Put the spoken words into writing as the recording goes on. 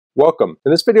Welcome.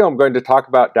 In this video I'm going to talk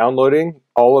about downloading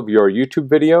all of your YouTube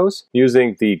videos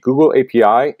using the Google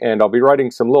API, and I'll be writing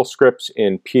some little scripts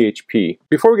in PHP.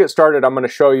 Before we get started, I'm going to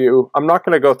show you, I'm not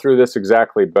going to go through this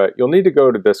exactly, but you'll need to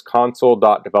go to this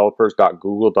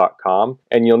console.developers.google.com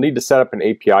and you'll need to set up an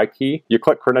API key. You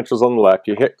click credentials on the left,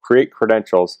 you hit create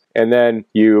credentials, and then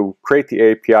you create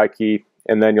the API key,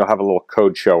 and then you'll have a little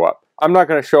code show up. I'm not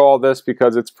going to show all this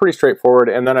because it's pretty straightforward,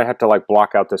 and then I have to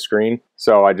block out the screen.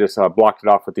 So I just blocked it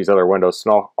off with these other windows.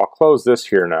 So I'll close this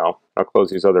here now. I'll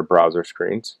close these other browser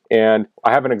screens. And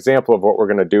I have an example of what we're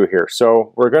going to do here.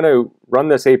 So we're going to run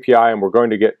this API and we're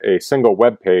going to get a single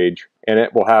web page, and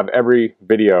it will have every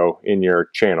video in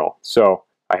your channel. So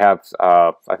I have,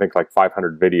 I think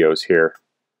 500 videos here.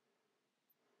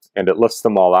 And it lists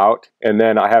them all out. And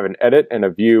then I have an edit and a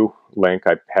view link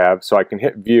I have, so I can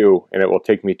hit view and it will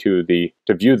take me to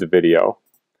view the video,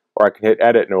 or I can hit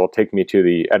edit and it will take me to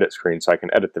the edit screen so I can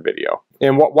edit the video.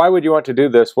 And why would you want to do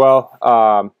this? Well,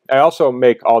 I also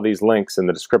make all these links in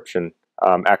the description,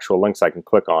 actual links I can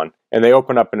click on, and they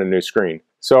open up in a new screen.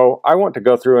 So I want to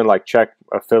go through and check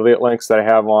affiliate links that I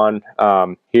have on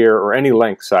here, or any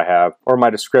links I have, or my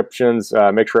descriptions,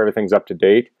 make sure everything's up to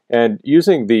date. And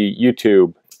using the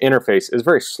YouTube interface is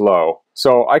very slow.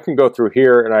 So I can go through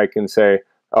here and I can say,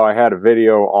 oh, I had a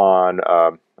video on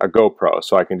a GoPro.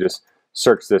 So I can just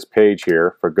search this page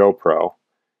here for GoPro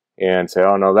and say,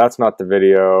 oh no, that's not the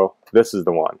video. This is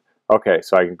the one. Okay,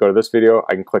 so I can go to this video,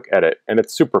 I can click edit, and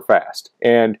it's super fast.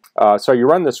 And so you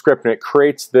run the script and it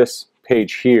creates this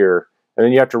page here, and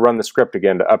then you have to run the script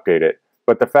again to update it.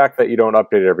 But the fact that you don't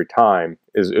update it every time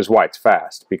is why it's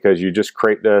fast, because you just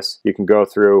create this, you can go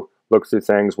through, look through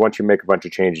things. Once you make a bunch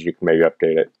of changes, you can maybe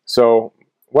update it. So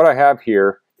what I have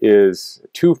here is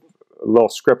two little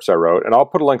scripts I wrote, and I'll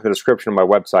put a link in the description of my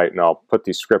website, and I'll put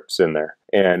these scripts in there.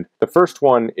 And the first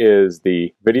one is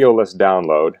the video list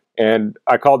download, and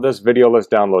I called this video list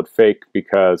download fake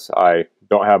because I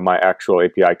don't have my actual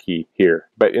API key here.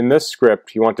 But in this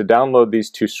script, you want to download these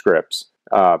two scripts,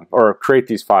 or create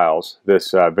these files,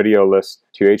 this video list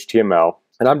to HTML.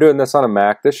 And I'm doing this on a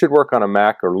Mac. This should work on a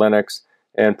Mac or Linux,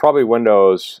 and probably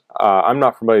Windows. I'm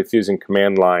not familiar with using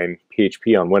command line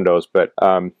PHP on Windows, but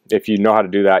if you know how to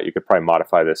do that, you could probably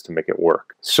modify this to make it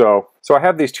work. So I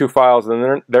have these two files,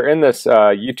 and they're in this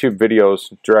YouTube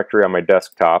videos directory on my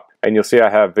desktop, and you'll see I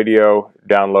have video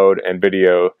download and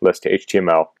video list to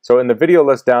HTML. So in the video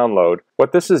list download,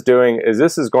 what this is doing is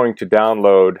this is going to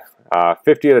download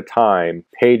 50 at a time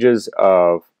pages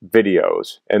of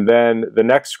videos, and then the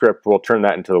next script will turn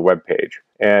that into the web page,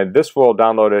 and this will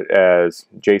download it as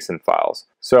JSON files.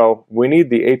 So we need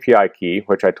the API key,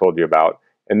 which I told you about,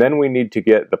 and then we need to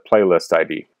get the playlist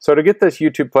ID. So to get this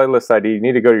YouTube playlist ID, you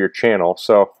need to go to your channel.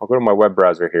 So I'll go to my web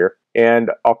browser here,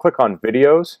 and I'll click on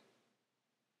videos,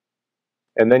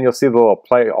 and then you'll see the little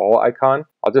play all icon.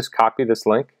 I'll just copy this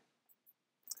link,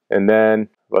 and then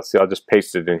let's see, I'll just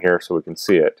paste it in here so we can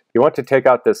see it. You want to take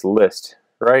out this list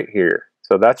right here.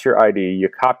 So that's your ID, you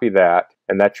copy that,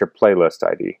 and that's your playlist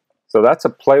ID. So that's a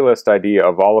playlist ID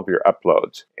of all of your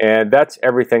uploads. And that's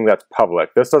everything that's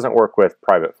public. This doesn't work with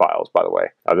private files, by the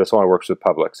way. This only works with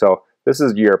public. So this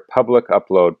is your public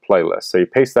upload playlist. So you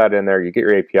paste that in there, you get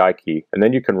your API key, and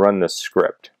then you can run this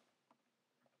script.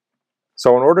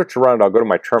 So in order to run it, I'll go to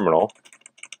my terminal,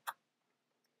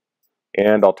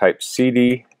 and I'll type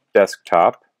cd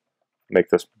desktop, make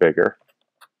this bigger,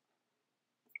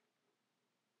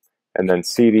 and then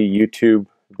cd YouTube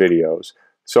videos.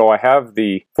 So I have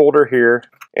the folder here,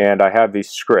 and I have these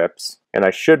scripts, and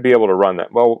I should be able to run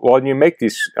that. Well, when you make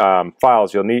these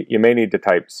files, you may need to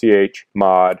type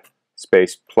chmod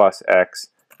space +x,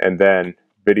 and then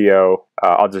video.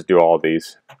 I'll just do all of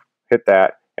these. Hit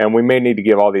that, and we may need to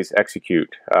give all these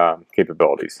execute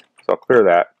capabilities. So I'll clear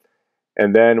that,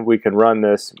 and then we can run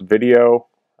this video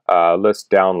list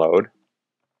download.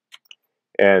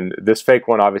 And this fake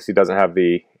one obviously doesn't have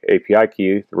the API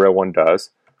key, the real one does.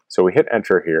 So we hit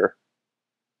enter here.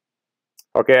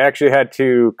 Okay, I actually had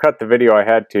to cut the video. I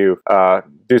had to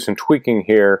do some tweaking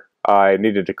here. I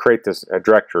needed to create this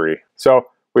directory. So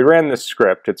we ran this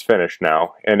script, it's finished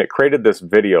now, and it created this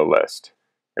video list.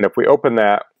 And if we open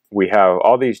that, we have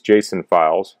all these JSON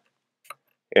files,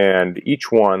 and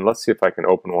each one, let's see if I can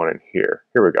open one in here.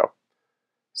 Here we go.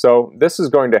 So this is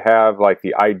going to have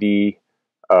the ID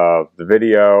of the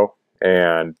video,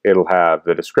 and it'll have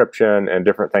the description and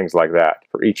different things like that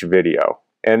for each video.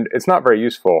 And it's not very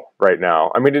useful right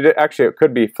now. I mean, it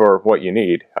could be for what you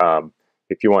need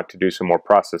if you want to do some more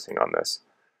processing on this.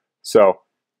 So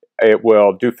it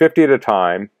will do 50 at a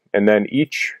time, and then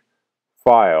each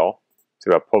file,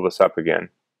 so I'll pull this up again,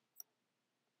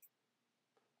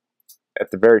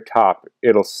 at the very top,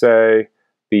 it'll say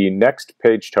the next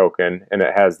page token, and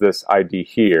it has this ID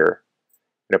here.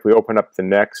 And if we open up the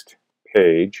next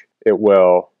page, it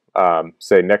will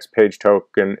say next page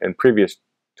token and previous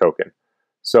token.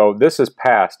 So this is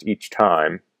passed each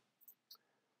time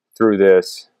through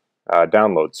this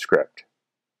download script.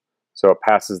 So it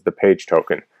passes the page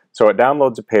token. So it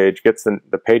downloads a page, gets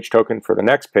the page token for the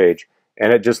next page,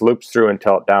 and it just loops through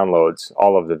until it downloads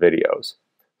all of the videos.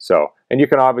 So, and you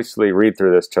can obviously read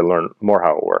through this to learn more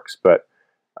how it works. But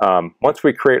once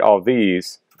we create all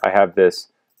these, I have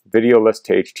this video list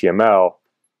to HTML,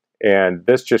 and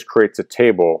this just creates a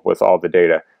table with all the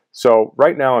data. So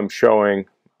right now I'm showing,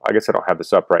 I guess I don't have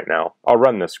this up right now. I'll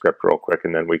run this script real quick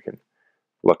and then we can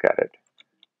look at it.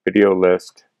 Video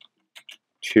list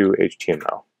to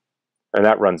HTML. And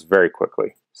that runs very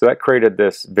quickly. So that created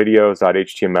this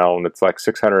videos.html, and it's like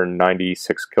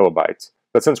 696 kilobytes.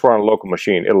 But since we're on a local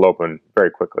machine, it'll open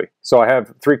very quickly. So I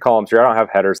have 3 columns here. I don't have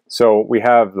headers. So we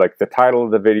have like the title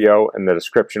of the video and the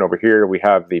description over here. We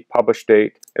have the publish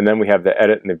date, and then we have the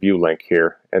edit and the view link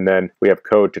here. And then we have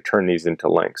code to turn these into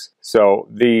links. So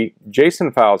the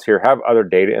JSON files here have other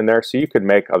data in there, so you could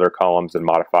make other columns and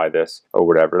modify this or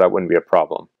whatever. That wouldn't be a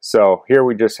problem. So here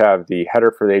we just have the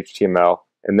header for the HTML,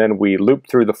 and then we loop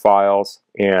through the files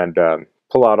and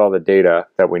pull out all the data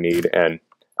that we need and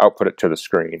output it to the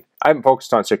screen. I haven't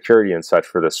focused on security and such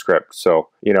for this script, so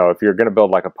if you're going to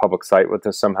build like a public site with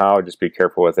this somehow, just be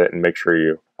careful with it and make sure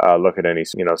you look at any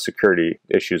security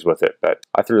issues with it. But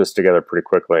I threw this together pretty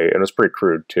quickly, and it was pretty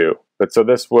crude too. But so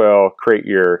this will create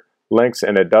your links,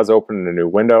 and it does open in a new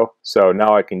window. So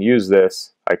now I can use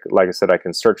this. Like I said, I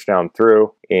can search down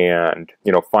through and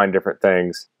find different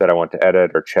things that I want to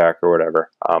edit or check or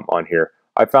whatever on here.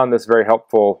 I found this very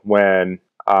helpful when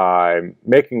I'm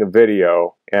making a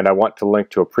video and I want to link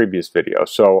to a previous video.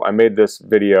 So I made this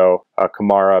video,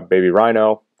 Kamara Baby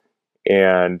Rhino,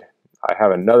 and I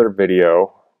have another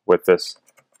video with this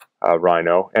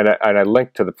rhino, and I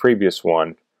linked to the previous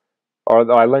one, or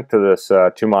I linked to this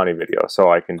Tumani video.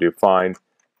 So I can do find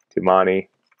Tumani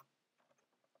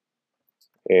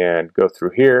and go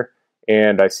through here,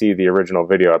 and I see the original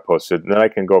video I posted. And then I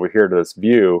can go over here to this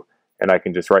view, and I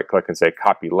can just right click and say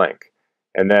copy link,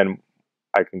 and then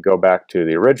I can go back to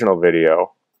the original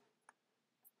video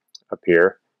up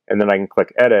here, and then I can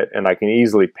click edit, and I can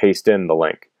easily paste in the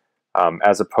link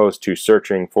as opposed to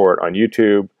searching for it on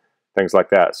YouTube, things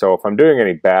like that. So if I'm doing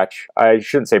any batch, I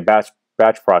shouldn't say batch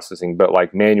processing, but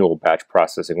like manual batch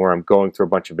processing, where I'm going through a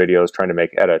bunch of videos trying to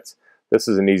make edits, this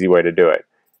is an easy way to do it.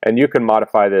 And you can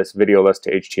modify this video list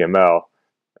to HTML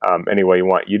any way you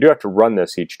want. You do have to run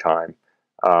this each time.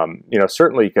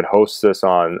 Certainly you could host this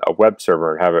on a web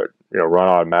server and have it run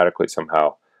automatically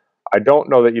somehow. I don't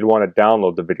know that you'd want to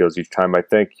download the videos each time. I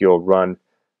think you'll run,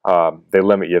 they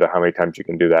limit you to how many times you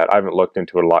can do that. I haven't looked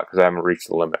into it a lot because I haven't reached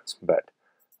the limits. But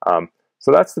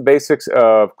so that's the basics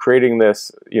of creating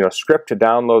this script to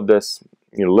download this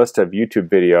list of YouTube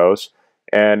videos.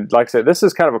 And like I said, this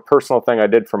is kind of a personal thing I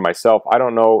did for myself. I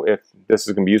don't know if this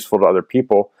is going to be useful to other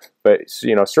people, but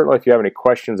certainly if you have any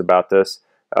questions about this,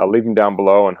 leave them down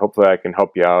below, and hopefully I can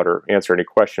help you out or answer any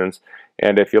questions.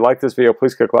 And if you like this video,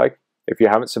 please click like. If you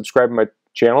haven't subscribed to my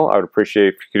channel, I would appreciate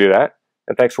if you could do that.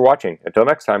 And thanks for watching. Until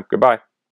next time, goodbye.